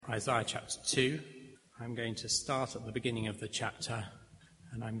Isaiah chapter 2. I'm going to start at the beginning of the chapter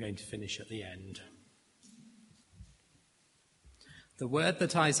and I'm going to finish at the end. The word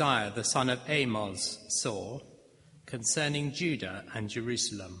that Isaiah the son of Amoz saw concerning Judah and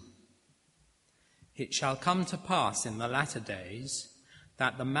Jerusalem. It shall come to pass in the latter days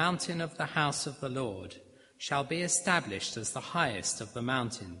that the mountain of the house of the Lord shall be established as the highest of the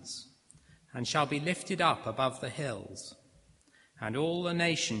mountains, and shall be lifted up above the hills, and all the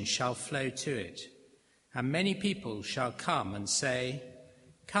nations shall flow to it. And many people shall come and say,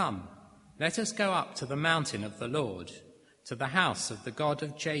 Come, let us go up to the mountain of the Lord, to the house of the God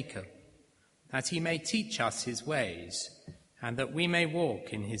of Jacob, that he may teach us his ways, and that we may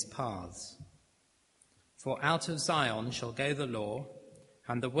walk in his paths. For out of Zion shall go the law,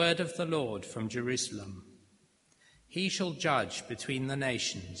 and the word of the Lord from Jerusalem. He shall judge between the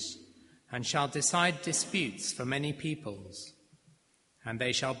nations, and shall decide disputes for many peoples. And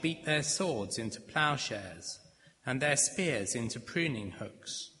they shall beat their swords into plowshares, and their spears into pruning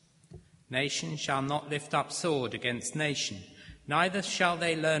hooks. Nation shall not lift up sword against nation, neither shall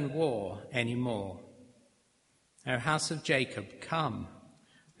they learn war any more. O house of Jacob, come,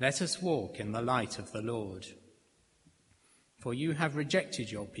 let us walk in the light of the Lord. For you have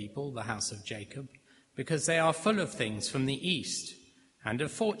rejected your people, the house of Jacob, because they are full of things from the east, and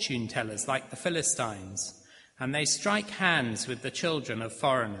of fortune-tellers like the Philistines, and they strike hands with the children of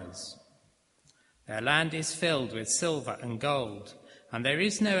foreigners. Their land is filled with silver and gold, and there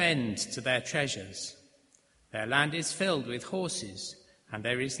is no end to their treasures. Their land is filled with horses, and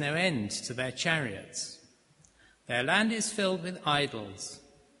there is no end to their chariots. Their land is filled with idols.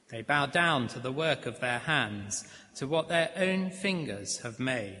 They bow down to the work of their hands, to what their own fingers have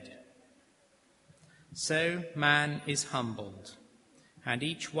made. So man is humbled, and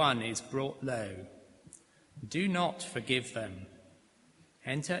each one is brought low. Do not forgive them.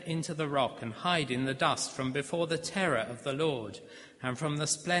 Enter into the rock and hide in the dust from before the terror of the Lord and from the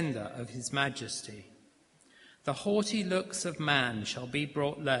splendor of his majesty. The haughty looks of man shall be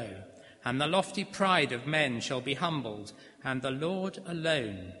brought low, and the lofty pride of men shall be humbled, and the Lord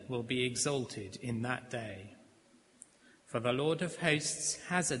alone will be exalted in that day. For the Lord of hosts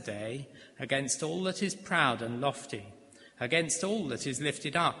has a day against all that is proud and lofty, against all that is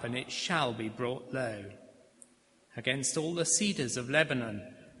lifted up, and it shall be brought low. Against all the cedars of Lebanon,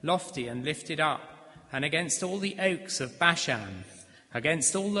 lofty and lifted up, and against all the oaks of Bashan,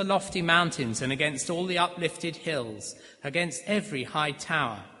 against all the lofty mountains, and against all the uplifted hills, against every high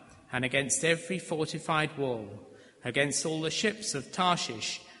tower, and against every fortified wall, against all the ships of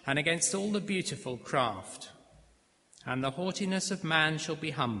Tarshish, and against all the beautiful craft. And the haughtiness of man shall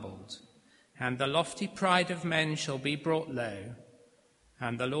be humbled, and the lofty pride of men shall be brought low,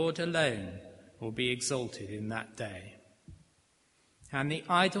 and the Lord alone will be exalted in that day. And the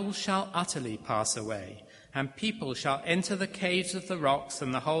idols shall utterly pass away, and people shall enter the caves of the rocks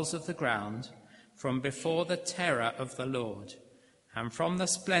and the holes of the ground, from before the terror of the Lord, and from the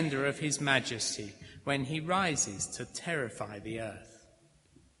splendor of his majesty, when he rises to terrify the earth.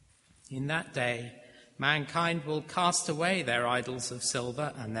 In that day, mankind will cast away their idols of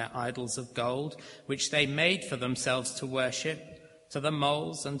silver and their idols of gold, which they made for themselves to worship, to the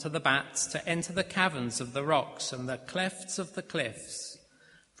moles and to the bats, to enter the caverns of the rocks and the clefts of the cliffs,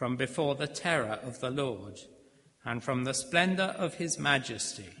 from before the terror of the Lord, and from the splendor of his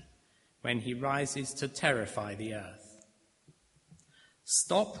majesty, when he rises to terrify the earth.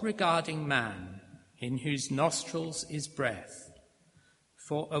 Stop regarding man, in whose nostrils is breath,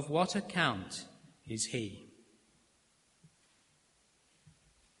 for of what account is he?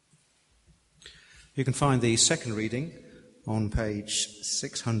 You can find the second reading on page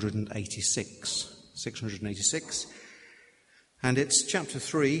 686, and it's chapter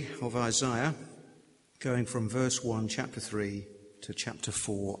 3 of Isaiah, going from verse 1, chapter 3, to chapter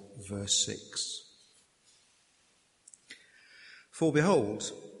 4, verse 6. For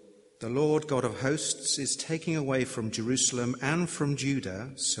behold, the Lord God of hosts is taking away from Jerusalem and from Judah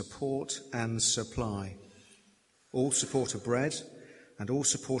support and supply, all support of bread and all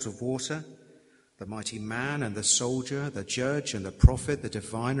support of water, the mighty man and the soldier, the judge and the prophet, the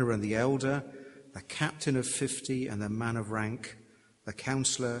diviner and the elder, the captain of 50 and the man of rank, the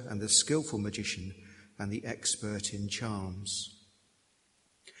counselor and the skillful magician and the expert in charms.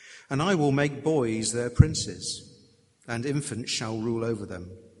 And I will make boys their princes, and infants shall rule over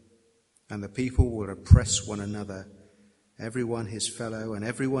them. And the people will oppress one another, everyone his fellow and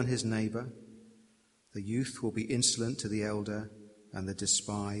everyone his neighbor. The youth will be insolent to the elder, and the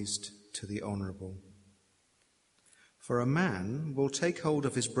despised to the honorable. For a man will take hold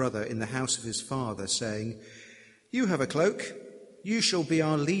of his brother in the house of his father, saying, You have a cloak, You shall be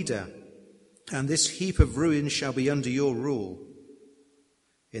our leader, and this heap of ruins shall be under your rule.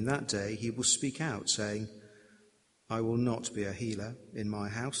 In that day he will speak out, saying, I will not be a healer. In my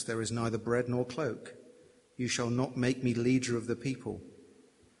house there is neither bread nor cloak. You shall not make me leader of the people.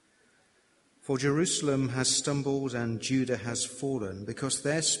 For Jerusalem has stumbled and Judah has fallen, because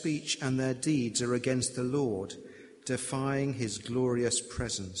their speech and their deeds are against the Lord, defying his glorious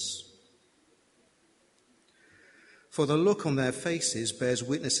presence. For the look on their faces bears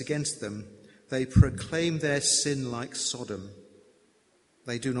witness against them. They proclaim their sin like Sodom.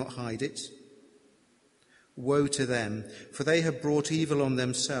 They do not hide it. Woe to them, for they have brought evil on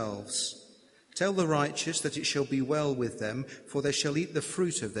themselves. Tell the righteous that it shall be well with them, for they shall eat the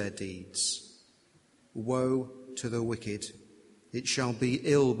fruit of their deeds. Woe to the wicked, it shall be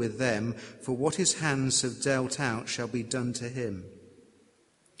ill with them, for what his hands have dealt out shall be done to him.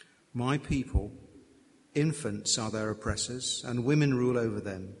 My people, infants are their oppressors, and women rule over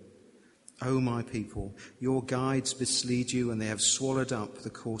them. O my people, your guides mislead you, and they have swallowed up the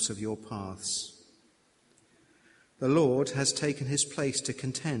course of your paths. The Lord has taken his place to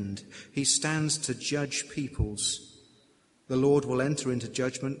contend. He stands to judge peoples. The Lord will enter into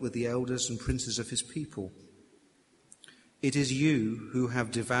judgment with the elders and princes of his people. It is you who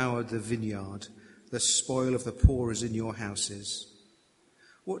have devoured the vineyard. The spoil of the poor is in your houses.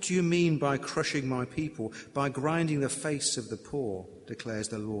 What do you mean by crushing my people, by grinding the face of the poor, declares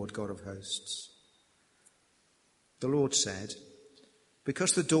the Lord God of hosts. The Lord said,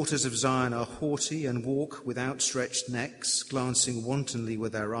 because the daughters of Zion are haughty and walk with outstretched necks, glancing wantonly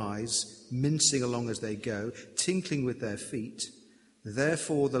with their eyes, mincing along as they go, tinkling with their feet,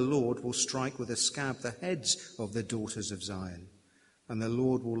 therefore the Lord will strike with a scab the heads of the daughters of Zion, and the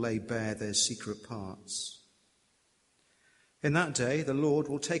Lord will lay bare their secret parts. In that day the Lord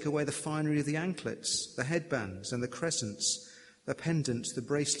will take away the finery of the anklets, the headbands and the crescents, the pendants, the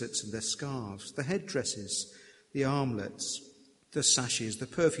bracelets and the scarves, the headdresses, the armlets, the sashes, the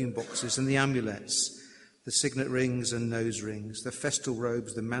perfume boxes and the amulets, the signet rings and nose rings, the festal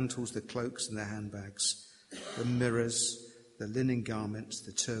robes, the mantles, the cloaks and the handbags, the mirrors, the linen garments,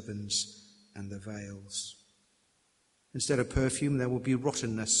 the turbans and the veils. Instead of perfume there will be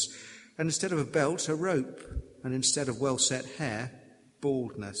rottenness, and instead of a belt, a rope, and instead of well-set hair,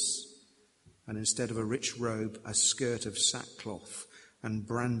 baldness, and instead of a rich robe, a skirt of sackcloth, and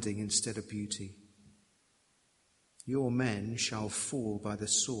branding instead of beauty. Your men shall fall by the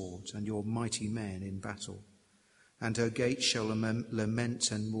sword, and your mighty men in battle. And her gates shall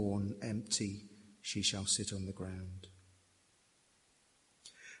lament and mourn, empty she shall sit on the ground.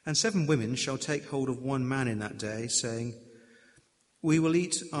 And 7 women shall take hold of one man in that day, saying, we will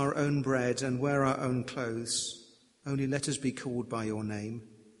eat our own bread and wear our own clothes. Only let us be called by your name.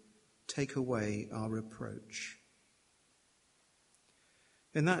 Take away our reproach.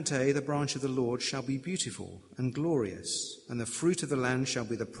 In that day the branch of the Lord shall be beautiful and glorious, and the fruit of the land shall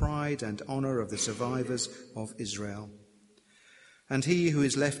be the pride and honour of the survivors of Israel. And he who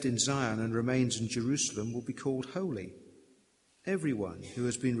is left in Zion and remains in Jerusalem will be called holy, everyone who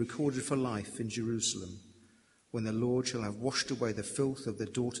has been recorded for life in Jerusalem, when the Lord shall have washed away the filth of the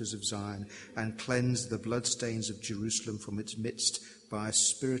daughters of Zion and cleansed the bloodstains of Jerusalem from its midst by a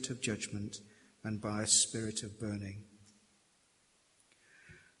spirit of judgment and by a spirit of burning.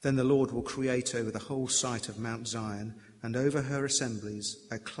 Then the Lord will create over the whole site of Mount Zion and over her assemblies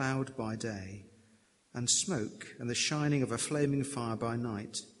a cloud by day, and smoke and the shining of a flaming fire by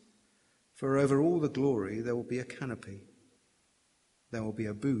night. For over all the glory there will be a canopy. There will be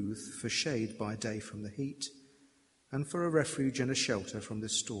a booth for shade by day from the heat, and for a refuge and a shelter from the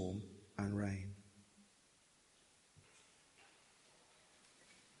storm and rain.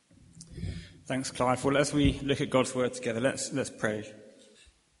 Thanks, Clive. Well, as we look at God's word together, let's pray.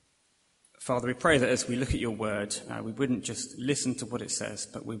 Father, we pray that as we look at your word, we wouldn't just listen to what it says,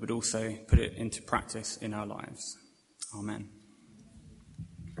 but we would also put it into practice in our lives. Amen.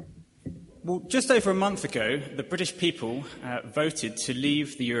 Well, just over a month ago, the British people voted to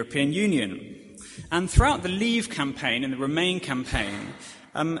leave the European Union. And throughout the Leave campaign and the Remain campaign,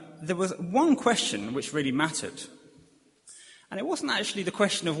 there was one question which really mattered. And it wasn't actually the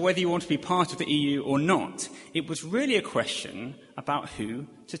question of whether you want to be part of the EU or not. It was really a question about who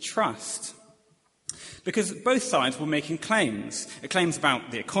to trust. Because both sides were making claims. Claims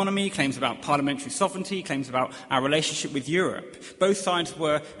about the economy, claims about parliamentary sovereignty, claims about our relationship with Europe. Both sides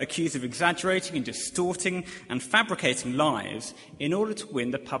were accused of exaggerating and distorting and fabricating lies in order to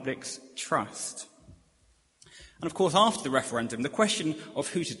win the public's trust. And of course, after the referendum, the question of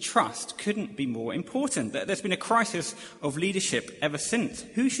who to trust couldn't be more important. There's been a crisis of leadership ever since.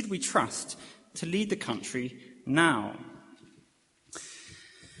 Who should we trust to lead the country now?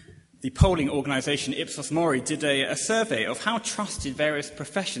 The polling organisation Ipsos Mori did a survey of how trusted various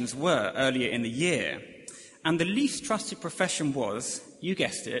professions were earlier in the year. And the least trusted profession was, you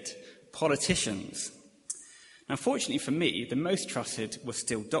guessed it, politicians. Now, fortunately for me, the most trusted were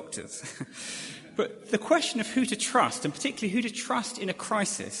still doctors. But the question of who to trust, and particularly who to trust in a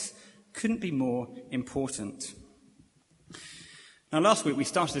crisis, couldn't be more important. Now, last week we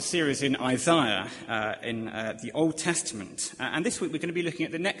started a series in Isaiah, in the Old Testament. And this week we're going to be looking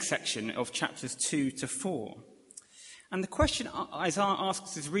at the next section of chapters 2 to 4. And the question Isaiah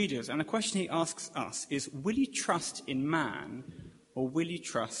asks his readers, and the question he asks us, is, will you trust in man, or will you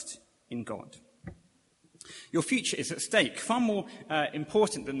trust in God? Your future is at stake, far more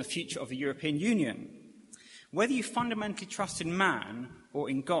important than the future of the European Union. Whether you fundamentally trust in man or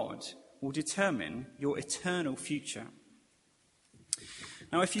in God will determine your eternal future.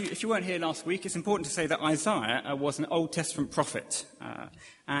 Now, if you weren't here last week, it's important to say that Isaiah was an Old Testament prophet,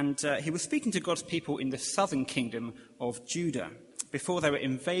 and he was speaking to God's people in the southern kingdom of Judah before they were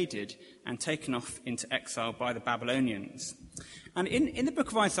invaded and taken off into exile by the Babylonians. And in the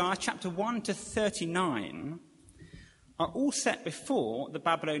book of Isaiah, chapter 1 to 39, are all set before the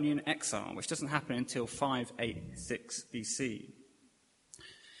Babylonian exile, which doesn't happen until 586 BC.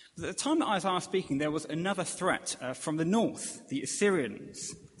 At the time that Isaiah was speaking, there was another threat from the north, the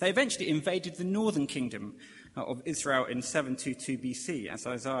Assyrians. They eventually invaded the northern kingdom of Israel in 722 BC, as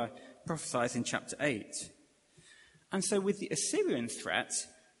Isaiah prophesies in chapter 8. And so with the Assyrian threat,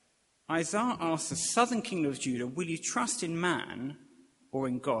 Isaiah asks the southern kingdom of Judah, will you trust in man or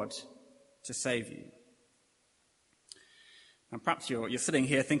in God to save you? And perhaps you're sitting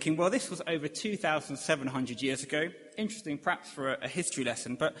here thinking, well, this was over 2,700 years ago. Interesting, perhaps, for a history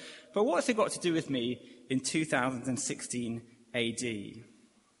lesson. But what has it got to do with me in 2016 AD?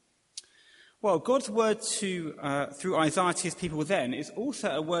 Well, God's word through Isaiah to his people then is also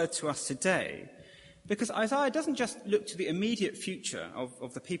a word to us today. Because Isaiah doesn't just look to the immediate future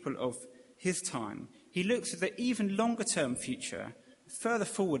of the people of his time. He looks at the even longer-term future, further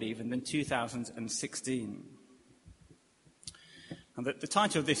forward even than 2016. And the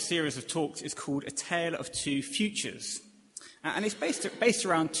title of this series of talks is called A Tale of Two Futures. And it's based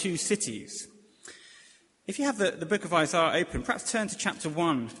around two cities. If you have the book of Isaiah open, perhaps turn to chapter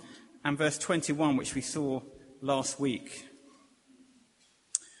 1 and verse 21, which we saw last week.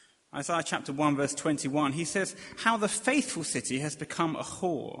 Isaiah chapter 1, verse 21, he says, how the faithful city has become a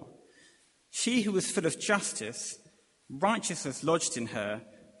whore. She who was full of justice, righteousness lodged in her,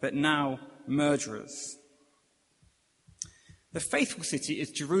 but now murderers. The faithful city is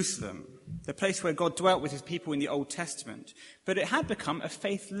Jerusalem, the place where God dwelt with his people in the Old Testament. But it had become a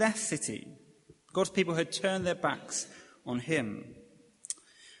faithless city. God's people had turned their backs on him.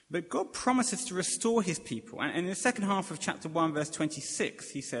 But God promises to restore his people. And in the second half of chapter 1, verse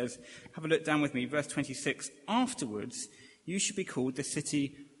 26, he says, have a look down with me, verse 26, afterwards you should be called the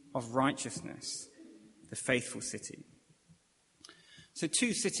city of righteousness, the faithful city. So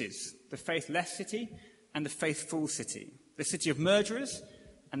two cities, the faithless city and the faithful city. The city of murderers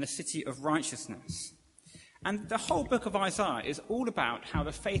and the city of righteousness. And the whole book of Isaiah is all about how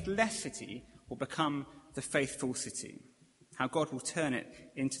the faithless city will become the faithful city, how God will turn it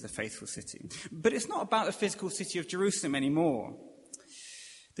into the faithful city. But it's not about the physical city of Jerusalem anymore.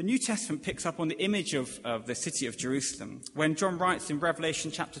 The New Testament picks up on the image of the city of Jerusalem when John writes in Revelation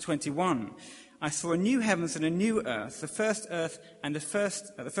chapter 21, I saw a new heavens and a new earth. The first earth and the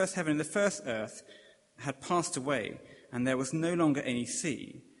first heaven and the first earth had passed away, and there was no longer any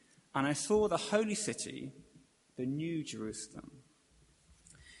sea. And I saw the holy city, the new Jerusalem.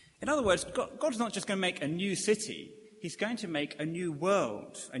 In other words, God's not just going to make a new city. He's going to make a new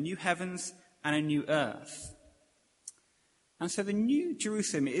world, a new heavens and a new earth. And so the new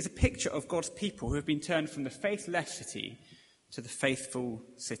Jerusalem is a picture of God's people who have been turned from the faithless city to the faithful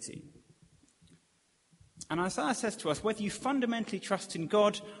city. And Isaiah says to us, whether you fundamentally trust in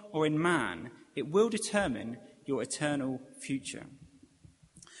God or in man, it will determine your eternal future.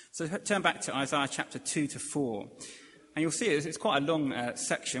 So turn back to Isaiah chapter 2 to 4. And you'll see it's quite a long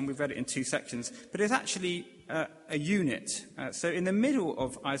section. We've read it in two sections. But it's actually a unit. So in the middle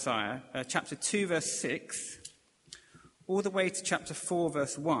of Isaiah, chapter 2, verse 6, all the way to chapter 4,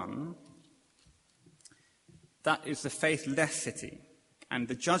 verse 1, that is the faithless city and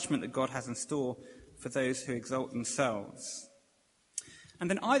the judgment that God has in store for those who exalt themselves. And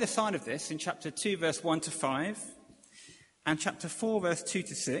then either side of this, in chapter 2, verse 1 to 5, and chapter 4, verse 2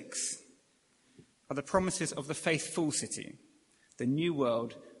 to 6, are the promises of the faithful city, the new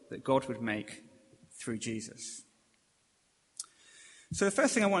world that God would make through Jesus. So the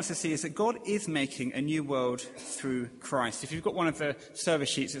first thing I want us to see is that God is making a new world through Christ. If you've got one of the service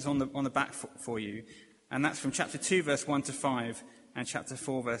sheets, it's on the back for you. And that's from chapter 2, verse 1 to 5, and chapter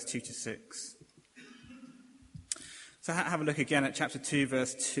 4, verse 2 to 6. So have a look again at chapter 2,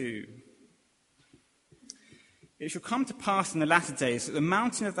 verse 2. It shall come to pass in the latter days that the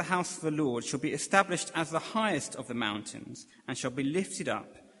mountain of the house of the Lord shall be established as the highest of the mountains, and shall be lifted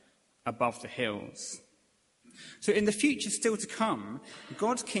up above the hills. So in the future still to come,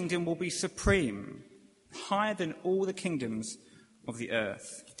 God's kingdom will be supreme, higher than all the kingdoms of the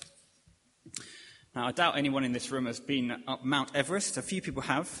earth. Now, I doubt anyone in this room has been up Mount Everest. A few people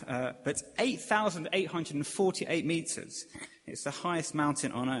have, but 8,848 meters. It's the highest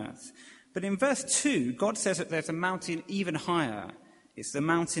mountain on earth. But in verse 2, God says that there's a mountain even higher. It's the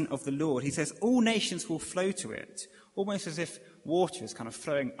mountain of the Lord. He says all nations will flow to it, almost as if water is kind of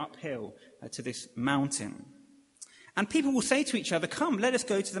flowing uphill to this mountain. And people will say to each other, "Come, let us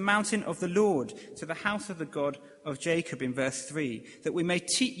go to the mountain of the Lord, to the house of the God of Jacob," in verse 3, that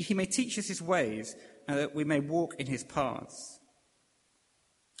he may teach us his ways, and that we may walk in his paths.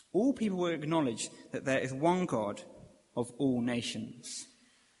 All people will acknowledge that there is one God of all nations.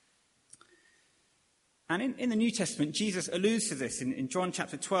 And in the New Testament, Jesus alludes to this in John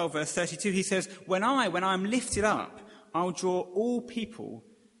chapter 12, verse 32. He says, when I am lifted up, I'll draw all people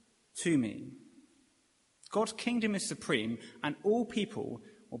to me. God's kingdom is supreme, and all people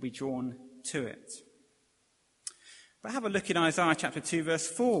will be drawn to it. But have a look in Isaiah chapter 2, verse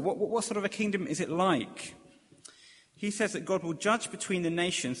 4. What sort of a kingdom is it like? He says that God will judge between the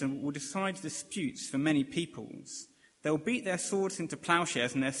nations and will decide disputes for many peoples. They will beat their swords into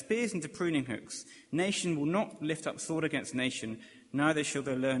plowshares and their spears into pruning hooks. Nation will not lift up sword against nation, neither shall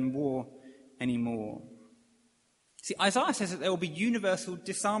they learn war anymore. See, Isaiah says that there will be universal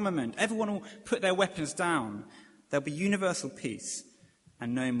disarmament. Everyone will put their weapons down. There'll be universal peace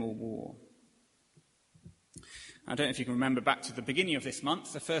and no more war. I don't know if you can remember back to the beginning of this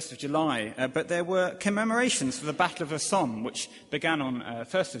month, the 1st of July, but there were commemorations for the Battle of the Somme, which began on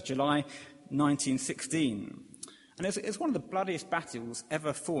 1st of July 1916. And it's one of the bloodiest battles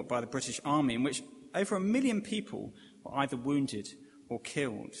ever fought by the British Army, in which over 1 million people were either wounded or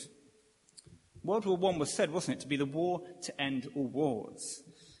killed. World War I was said, wasn't it, to be the war to end all wars.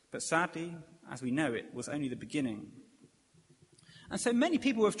 But sadly, as we know, it was only the beginning. And so many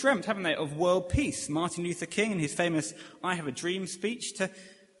people have dreamt, haven't they, of world peace. Martin Luther King in his famous I Have a Dream speech, to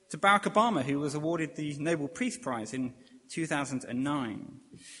Barack Obama, who was awarded the Nobel Peace Prize in 2009.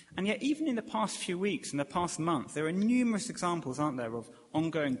 And yet, even in the past few weeks, in the past month, there are numerous examples, aren't there, of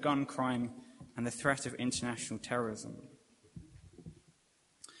ongoing gun crime and the threat of international terrorism.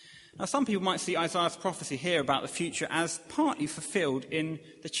 Now, some people might see Isaiah's prophecy here about the future as partly fulfilled in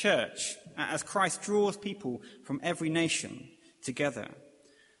the church, as Christ draws people from every nation together.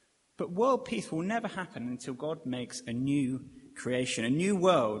 But world peace will never happen until God makes a new creation, a new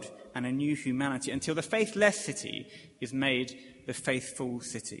world and a new humanity, until the faithless city is made the faithful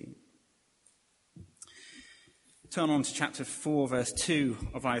city. Turn on to chapter 4, verse 2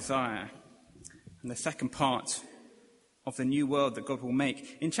 of Isaiah, and the second part of the new world that God will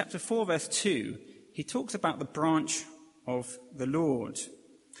make. In chapter 4, verse 2, he talks about the branch of the Lord.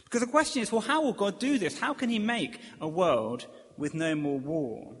 Because the question is, well, how will God do this? How can he make a world with no more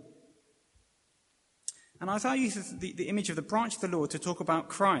war? And Isaiah uses the image of the branch of the Lord to talk about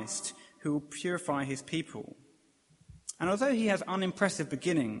Christ, who will purify his people. And although he has unimpressive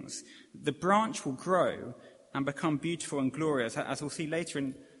beginnings, the branch will grow and become beautiful and glorious, as we'll see later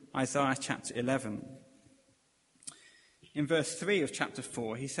in Isaiah chapter 11. In verse 3 of chapter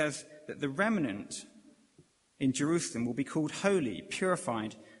 4, he says that the remnant in Jerusalem will be called holy,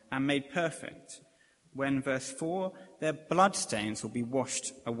 purified, and made perfect, when, verse 4, their bloodstains will be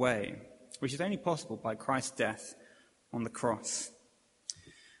washed away, which is only possible by Christ's death on the cross.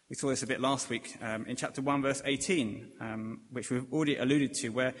 We saw this a bit last week in chapter 1, verse 18, which we've already alluded to,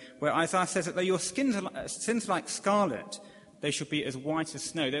 where Isaiah says that though your sins are like scarlet, they shall be as white as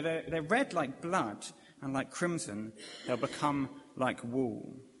snow. They're red like blood, and like crimson, they'll become like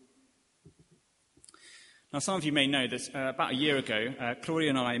wool. Now, some of you may know that about a year ago, Claudia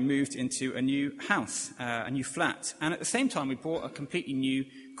and I moved into a new house, a new flat. And at the same time, we bought a completely new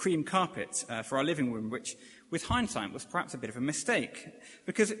cream carpet for our living room, which, with hindsight, was perhaps a bit of a mistake.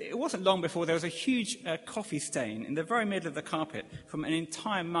 Because it wasn't long before there was a huge coffee stain in the very middle of the carpet from an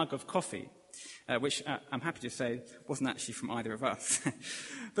entire mug of coffee. Which I'm happy to say wasn't actually from either of us.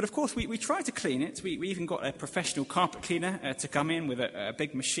 But of course, we tried to clean it. We even got a professional carpet cleaner to come in with a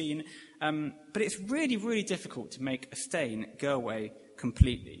big machine. But it's really, really difficult to make a stain go away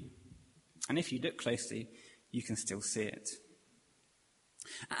completely. And if you look closely, you can still see it.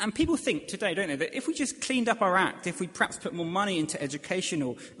 And people think today, don't they, that if we just cleaned up our act, if we perhaps put more money into education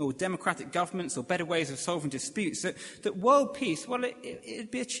or democratic governments or better ways of solving disputes, that world peace, well,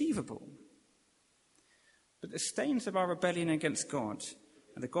 it'd be achievable. But the stains of our rebellion against God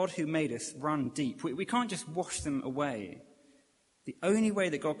and the God who made us run deep. We can't just wash them away. The only way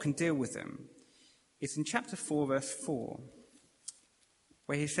that God can deal with them is in chapter 4, verse 4,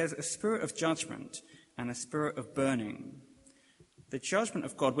 where he says, a spirit of judgment and a spirit of burning. The judgment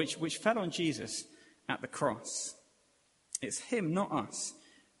of God, which fell on Jesus at the cross. It's him, not us,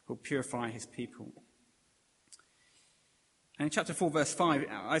 who will purify his people. And in chapter 4, verse 5,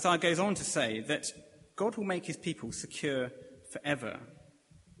 Isaiah goes on to say that God will make his people secure forever.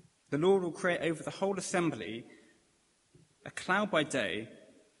 The Lord will create over the whole assembly a cloud by day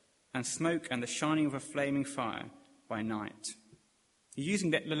and smoke and the shining of a flaming fire by night.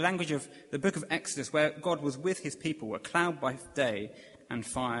 Using the language of the book of Exodus, where God was with his people, a cloud by day and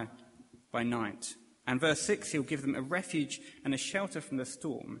fire by night. And verse 6, he'll give them a refuge and a shelter from the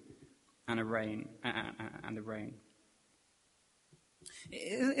storm and the rain.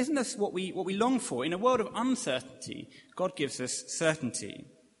 Isn't this what we long for? In a world of uncertainty, God gives us certainty,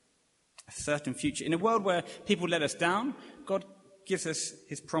 a certain future. In a world where people let us down, God gives us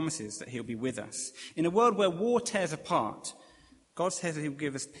his promises that he'll be with us. In a world where war tears apart, God says that he will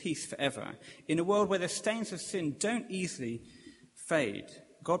give us peace forever. In a world where the stains of sin don't easily fade,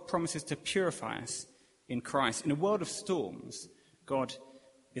 God promises to purify us in Christ. In a world of storms, God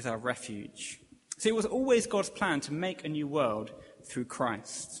is our refuge. See, it was always God's plan to make a new world through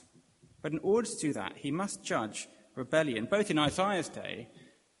Christ. But in order to do that, he must judge rebellion, both in Isaiah's day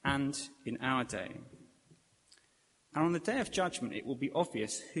and in our day. And on the day of judgment, it will be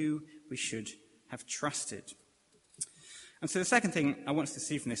obvious who we should have trusted. And so the second thing I want us to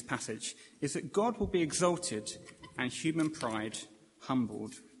see from this passage is that God will be exalted and human pride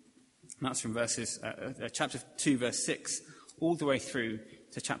humbled. And that's from chapter 2, verse 6, all the way through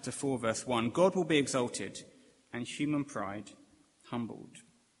to chapter 4, verse 1. God will be exalted and human pride humbled.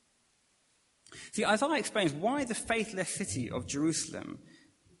 See, Isaiah explains why the faithless city of Jerusalem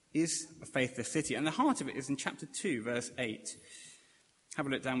is a faithless city. And the heart of it is in chapter 2, verse 8. Have a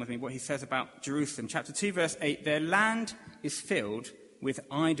look down with me what he says about Jerusalem. Chapter 2, verse 8, their land is filled with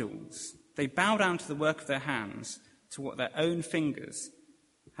idols. They bow down to the work of their hands, to what their own fingers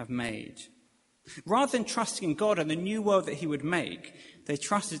have made. Rather than trusting in God and the new world that he would make, they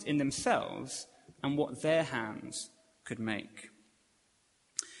trusted in themselves and what their hands could make.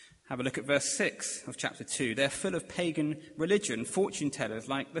 Have a look at verse 6 of chapter 2. They're full of pagan religion, fortune tellers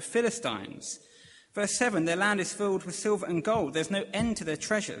like the Philistines. Verse 7, their land is filled with silver and gold. There's no end to their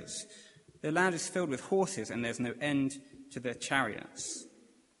treasures. Their land is filled with horses, and there's no end to their chariots.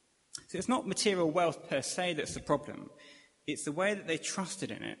 So it's not material wealth per se that's the problem. It's the way that they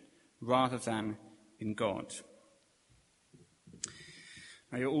trusted in it rather than in God.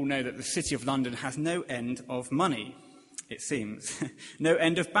 Now, you all know that the City of London has no end of money, it seems. No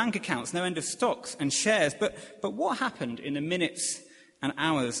end of bank accounts, no end of stocks and shares. But what happened in the minutes and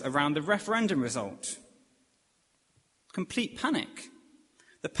hours around the referendum result? Complete panic.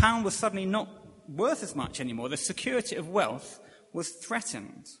 The pound was suddenly not worth as much anymore. The security of wealth was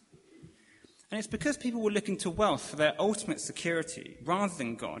threatened. And it's because people were looking to wealth for their ultimate security rather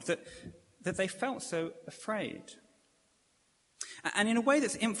than God that they felt so afraid. And in a way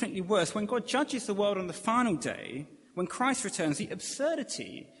that's infinitely worse, when God judges the world on the final day, when Christ returns, the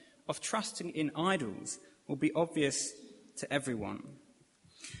absurdity of trusting in idols will be obvious to everyone.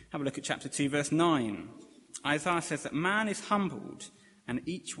 Have a look at chapter 2, verse 9. Isaiah says that man is humbled and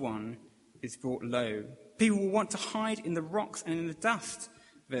each one is brought low. People will want to hide in the rocks and in the dust,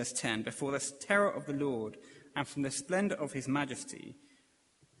 verse 10, before the terror of the Lord and from the splendor of his majesty,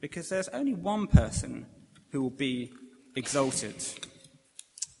 because there's only one person who will be exalted.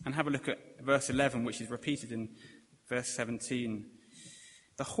 And have a look at verse 11, which is repeated in verse 17.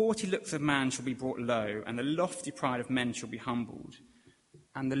 The haughty looks of man shall be brought low, and the lofty pride of men shall be humbled,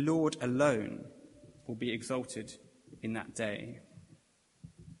 and the Lord alone will be exalted in that day.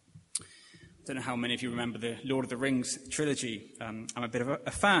 I don't know how many of you remember the Lord of the Rings trilogy. I'm a bit of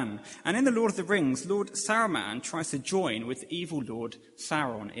a fan. And in the Lord of the Rings, Lord Saruman tries to join with the evil Lord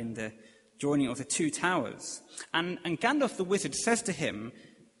Sauron in the joining of the two towers. And Gandalf the wizard says to him,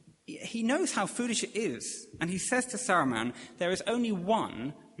 he knows how foolish it is, and he says to Saruman, there is only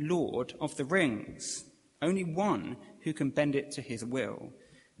one Lord of the Rings, only one who can bend it to his will,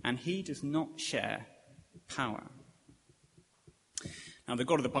 and he does not share power. Now, the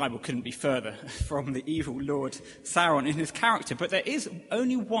God of the Bible couldn't be further from the evil Lord Sauron in his character, but there is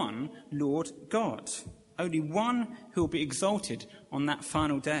only one Lord God, only one who will be exalted on that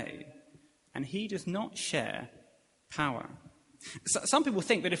final day, and he does not share power. Some people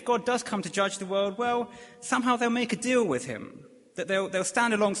think that if God does come to judge the world, well, somehow they'll make a deal with him, that they'll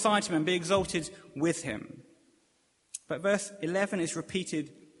stand alongside him and be exalted with him. But verse 11 is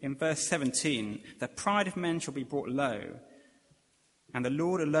repeated in verse 17, the pride of men shall be brought low, and the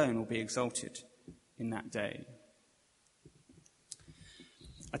Lord alone will be exalted in that day.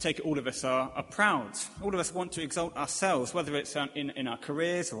 I take it all of us are proud. All of us want to exalt ourselves, whether it's in our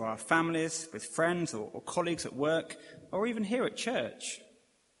careers or our families, with friends or colleagues at work, or even here at church.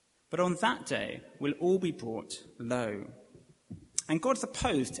 But on that day, we'll all be brought low. And God's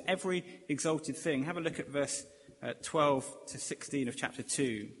opposed to every exalted thing. Have a look at verse 12 to 16 of chapter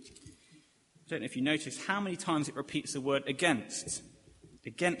 2. I don't know if you notice how many times it repeats the word against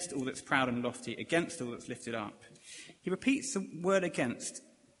all that's proud and lofty, against all that's lifted up. He repeats the word against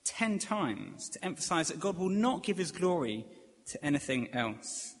 10 times to emphasize that God will not give his glory to anything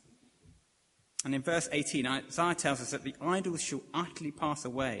else. And in verse 18, Isaiah tells us that the idols shall utterly pass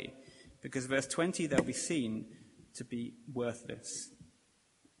away, because verse 20, they'll be seen to be worthless.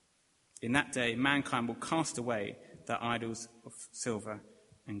 In that day, mankind will cast away their idols of silver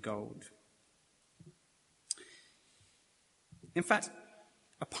and gold. In fact,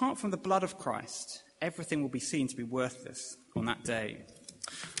 apart from the blood of Christ, everything will be seen to be worthless on that day.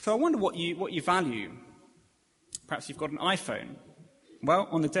 So I wonder what you value. Perhaps you've got an iPhone. Well,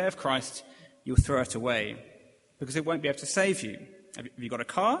 on the day of Christ, you'll throw it away because it won't be able to save you. Have you got a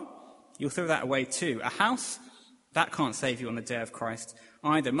car? You'll throw that away too. A house? That can't save you on the day of Christ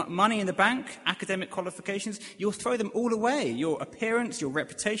either. Money in the bank, academic qualifications, you'll throw them all away. Your appearance, your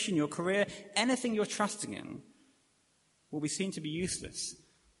reputation, your career, anything you're trusting in will be seen to be useless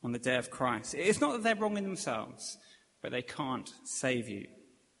on the day of Christ. It's not that they're wrong in themselves, but they can't save you.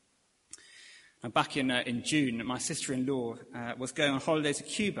 Now, back in June, my sister-in-law was going on holiday to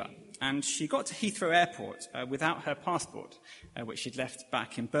Cuba, and she got to Heathrow Airport without her passport, which she'd left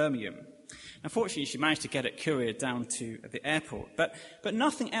back in Birmingham. Unfortunately, she managed to get it couriered down to the airport, but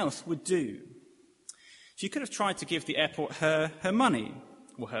nothing else would do. She could have tried to give the airport her money,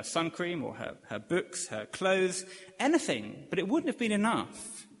 or her sun cream, or her books, her clothes, anything, but it wouldn't have been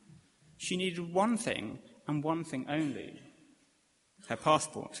enough. She needed one thing, and one thing only: her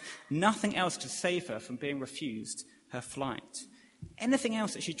passport. Nothing else could save her from being refused her flight. Anything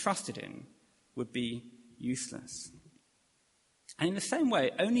else that she trusted in would be useless. And in the same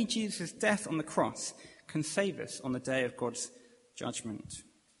way, only Jesus' death on the cross can save us on the day of God's judgment.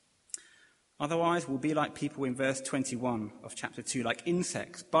 Otherwise, we'll be like people in verse 21 of chapter 2, like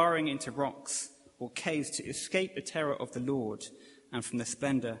insects burrowing into rocks or caves to escape the terror of the Lord and from the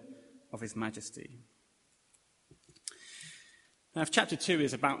splendor of his majesty. Now, if chapter 2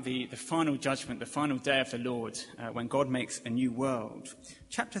 is about the final judgment, the final day of the Lord, when God makes a new world,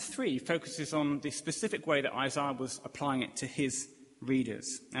 chapter 3 focuses on the specific way that Isaiah was applying it to his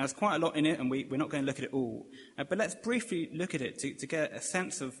readers. Now, there's quite a lot in it, and we're not going to look at it all. But let's briefly look at it to get a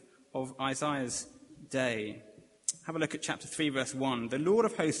sense of Isaiah's day. Have a look at chapter 3, verse 1. The Lord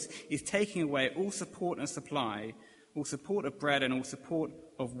of hosts is taking away all support and supply, all support of bread and all support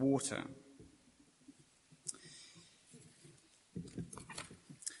of water.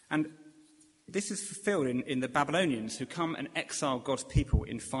 And this is fulfilled in the Babylonians, who come and exile God's people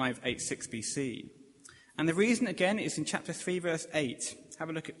in 586 BC. And the reason, again, is in chapter 3, verse 8. Have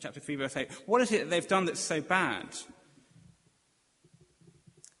a look at chapter 3, verse 8. What is it that they've done that's so bad?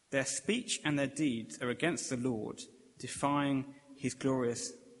 Their speech and their deeds are against the Lord, defying his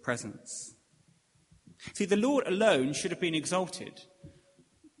glorious presence. See, the Lord alone should have been exalted,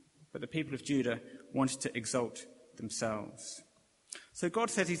 but the people of Judah wanted to exalt themselves. So God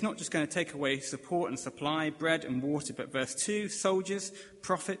says he's not just going to take away support and supply, bread and water, but verse 2, soldiers,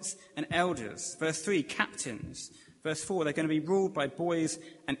 prophets and elders. Verse 3, captains. Verse 4, they're going to be ruled by boys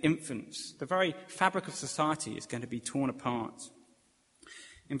and infants. The very fabric of society is going to be torn apart.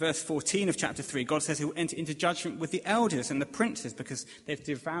 In verse 14 of chapter 3, God says he will enter into judgment with the elders and the princes because they've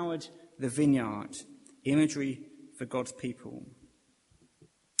devoured the vineyard, imagery for God's people.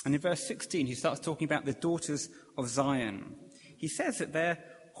 And in verse 16, he starts talking about the daughters of Zion. He says that they're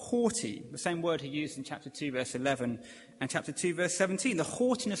haughty, the same word he used in chapter 2, verse 11, and chapter 2, verse 17, the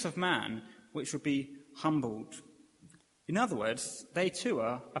haughtiness of man, which would be humbled. In other words, they too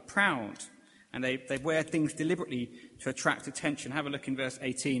are proud, and they wear things deliberately to attract attention. Have a look in verse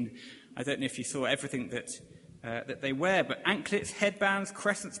 18. I don't know if you saw everything that they wear, but anklets, headbands,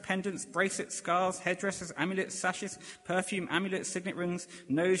 crescents, pendants, bracelets, scarves, headdresses, amulets, sashes, perfume, amulets, signet rings,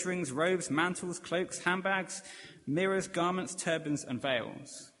 nose rings, robes, mantles, cloaks, handbags, mirrors, garments, turbans, and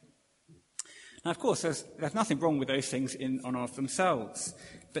veils. Now, of course, there's nothing wrong with those things in and of themselves,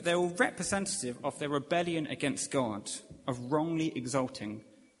 but they're all representative of their rebellion against God, of wrongly exalting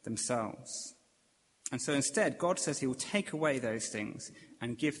themselves. And so instead, God says he will take away those things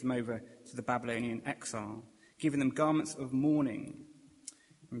and give them over to the Babylonian exile, giving them garments of mourning.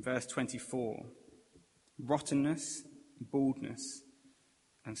 In verse 24, rottenness, baldness,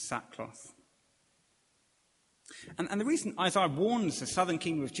 and sackcloth. And the reason Isaiah warns the southern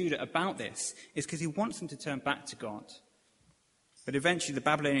kingdom of Judah about this is because he wants them to turn back to God. But eventually the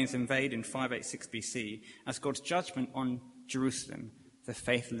Babylonians invade in 586 BC as God's judgment on Jerusalem, the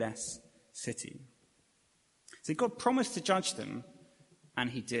faithless city. So God promised to judge them, and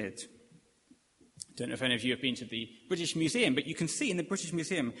he did. I don't know if any of you have been to the British Museum, but you can see in the British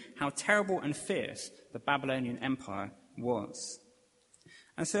Museum how terrible and fierce the Babylonian Empire was.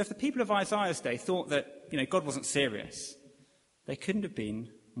 And so if the people of Isaiah's day thought that, God wasn't serious, they couldn't have been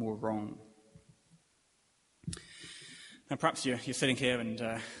more wrong. Now, perhaps you're sitting here and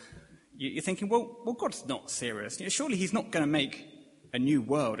you're thinking, well, God's not serious. Surely he's not going to make a new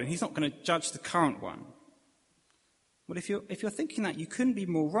world, and he's not going to judge the current one. Well, if you're thinking that, you couldn't be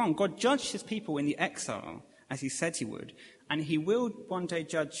more wrong. God judged his people in the exile, as he said he would, and he will one day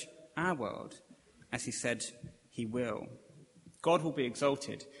judge our world, as he said he will. God will be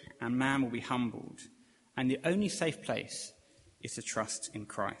exalted, and man will be humbled, and the only safe place is to trust in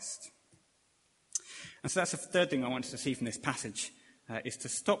Christ. And so that's the third thing I wanted to see from this passage, is to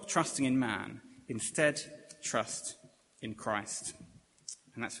stop trusting in man, instead trust in Christ.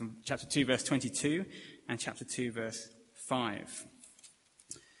 And that's from chapter 2, verse 22, and chapter 2, verse 5.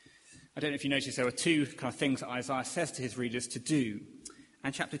 I don't know if you noticed there were two kind of things that Isaiah says to his readers to do.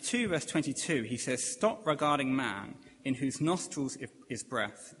 And chapter 2, verse 22, he says, "Stop regarding man, in whose nostrils is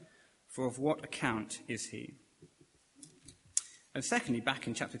breath, for of what account is he?" And secondly, back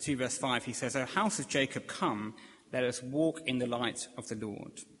in chapter 2, verse 5, he says, "O house of Jacob, come, let us walk in the light of the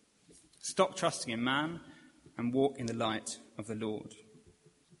Lord." Stop trusting in man and walk in the light of the Lord.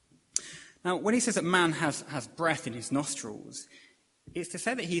 Now, when he says that man has breath in his nostrils, it's to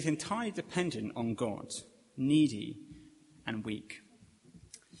say that he's entirely dependent on God, needy and weak.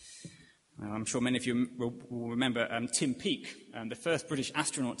 I'm sure many of you will remember Tim Peake, the first British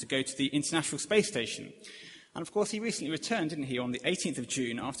astronaut to go to the International Space Station. And of course, he recently returned, didn't he, on the 18th of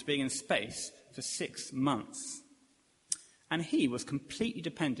June after being in space for 6 months. And he was completely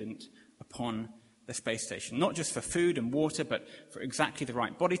dependent upon the space station, not just for food and water, but for exactly the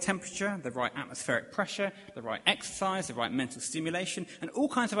right body temperature, the right atmospheric pressure, the right exercise, the right mental stimulation, and all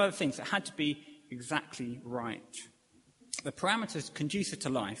kinds of other things that had to be exactly right. The parameters conducive to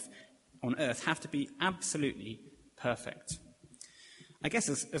life on Earth have to be absolutely perfect. I guess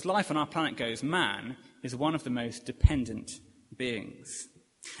as life on our planet goes, man is one of the most dependent beings.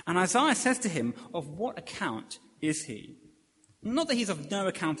 And Isaiah says to him, of what account is he? Not that he's of no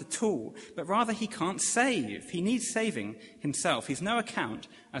account at all, but rather he can't save. He needs saving himself. He's no account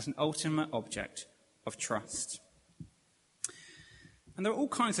as an ultimate object of trust. And there are all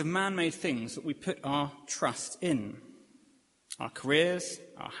kinds of man-made things that we put our trust in. Our careers,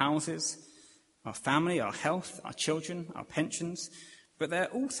 our houses, our family, our health, our children, our pensions. But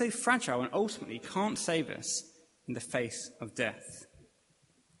they're also fragile and ultimately can't save us in the face of death.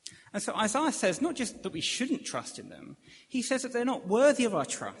 And so Isaiah says not just that we shouldn't trust in them, he says that they're not worthy of our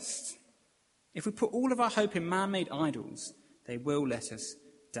trust. If we put all of our hope in man-made idols, they will let us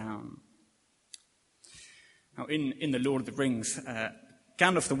down. Now, in The Lord of the Rings,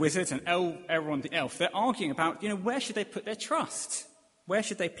 Gandalf the wizard and Elrond the elf, they're arguing about, where should they put their trust? Where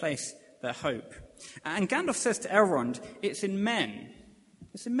should they place their hope? And Gandalf says to Elrond, it's in men.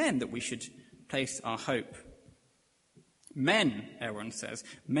 It's in men that we should place our hope. Men, Elrond says,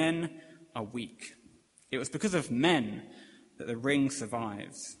 men are weak. It was because of men that the ring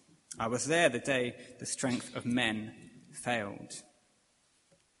survives. I was there the day the strength of men failed.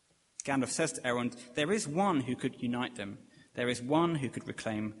 Gandalf says to Elrond, there is one who could unite them. There is one who could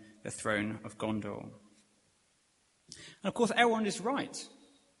reclaim the throne of Gondor. And of course, Elrond is right.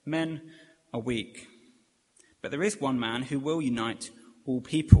 Men are weak. But there is one man who will unite all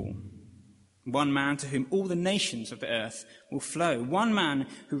people. One man to whom all the nations of the earth will flow. One man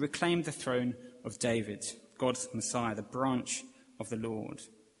who reclaimed the throne of David, God's Messiah, the branch of the Lord.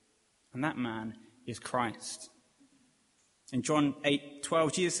 And that man is Christ. In John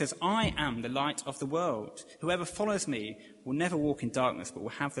 8:12, Jesus says, I am the light of the world. Whoever follows me will never walk in darkness, but will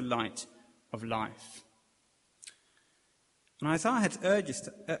have the light of life. And Isaiah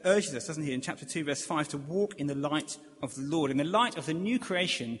urges us, doesn't he, in chapter 2, verse 5, to walk in the light of the Lord, in the light of the new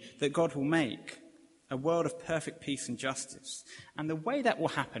creation that God will make. a world of perfect peace and justice. And the way that will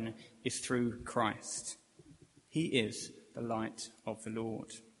happen is through Christ. He is the light of the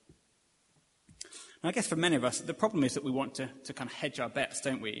Lord. And I guess for many of us, the problem is that we want to kind of hedge our bets,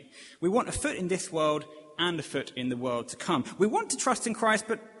 don't we? We want a foot in this world and a foot in the world to come. We want to trust in Christ,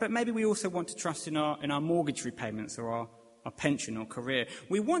 but maybe we also want to trust in our mortgage repayments or our pension or career.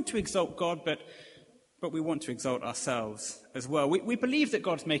 We want to exalt God, but we want to exalt ourselves as well. We believe that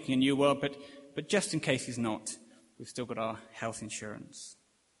God's making a new world, but just in case he's not, we've still got our health insurance.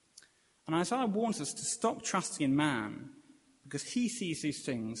 And Isaiah warns us to stop trusting in man, because he sees these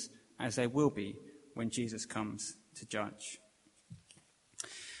things as they will be when Jesus comes to judge.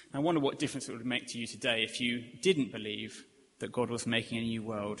 I wonder what difference it would make to you today if you didn't believe that God was making a new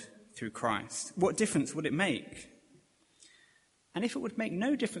world through Christ. What difference would it make? And if it would make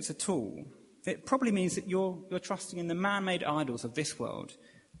no difference at all, it probably means that you're trusting in the man-made idols of this world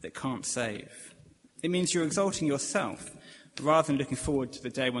that can't save. It means you're exalting yourself rather than looking forward to the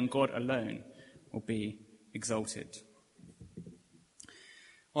day when God alone will be exalted.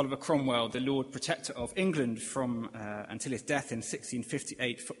 Oliver Cromwell, the Lord Protector of England until his death in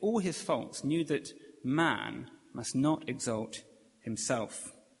 1658, for all his faults, knew that man must not exalt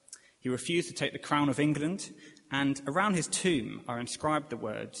himself. He refused to take the crown of England, and around his tomb are inscribed the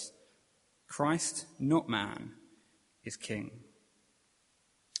words, "Christ, not man, is king."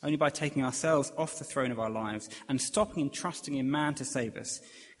 Only by taking ourselves off the throne of our lives and stopping and trusting in man to save us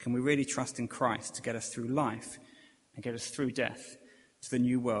can we really trust in Christ to get us through life and get us through death to the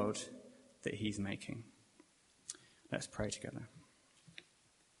new world that he's making. Let's pray together.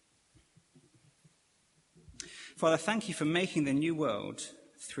 Father, thank you for making the new world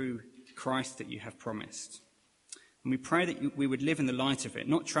through Christ that you have promised. And we pray that we would live in the light of it,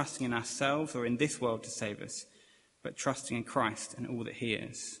 not trusting in ourselves or in this world to save us, but trusting in Christ and all that he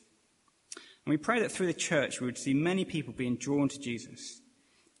is. And we pray that through the church we would see many people being drawn to Jesus.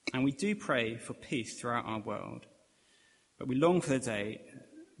 And we do pray for peace throughout our world. But we long for the day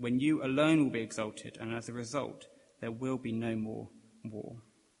when you alone will be exalted, and as a result, there will be no more war.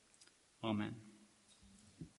 Amen.